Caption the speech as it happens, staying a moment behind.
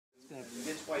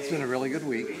It's been a really good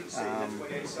week.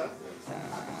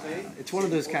 It's one of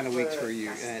those kind of weeks where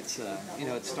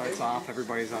it starts off,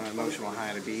 everybody's on an emotional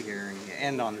high to be here, and you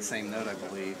end on the same note, I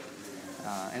believe.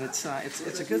 And it's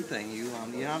a good thing. You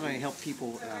not only help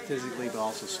people physically, but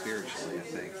also spiritually, I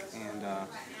think.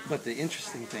 But the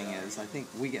interesting thing is, I think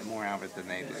we get more out of it than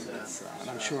they do. And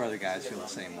I'm sure other guys feel the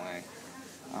same way.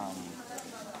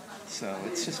 So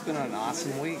it's just been an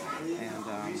awesome week, and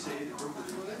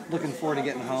looking forward to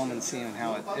getting home and seeing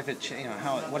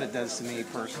what it does to me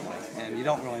personally. And you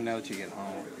don't really know till you get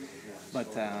home.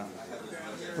 But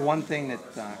the one thing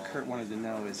that Kurt wanted to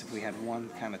know is if we had one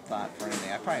kind of thought for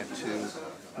anything. I probably have two.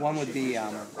 One would be,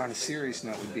 on a serious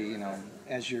note, would be,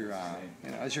 as you're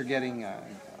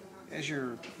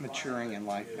maturing in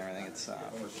life and everything, it's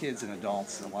for kids and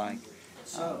adults alike.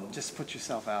 Just put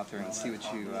yourself out there and see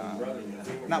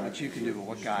not what you can do, but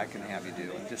what God can have you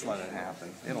do, and just let it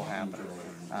happen. It'll happen.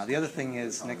 The other thing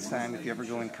is, next time, if you ever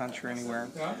go in country anywhere,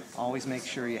 always make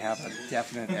sure you have a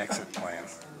definite exit plan.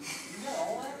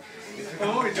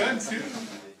 Oh, we're done too.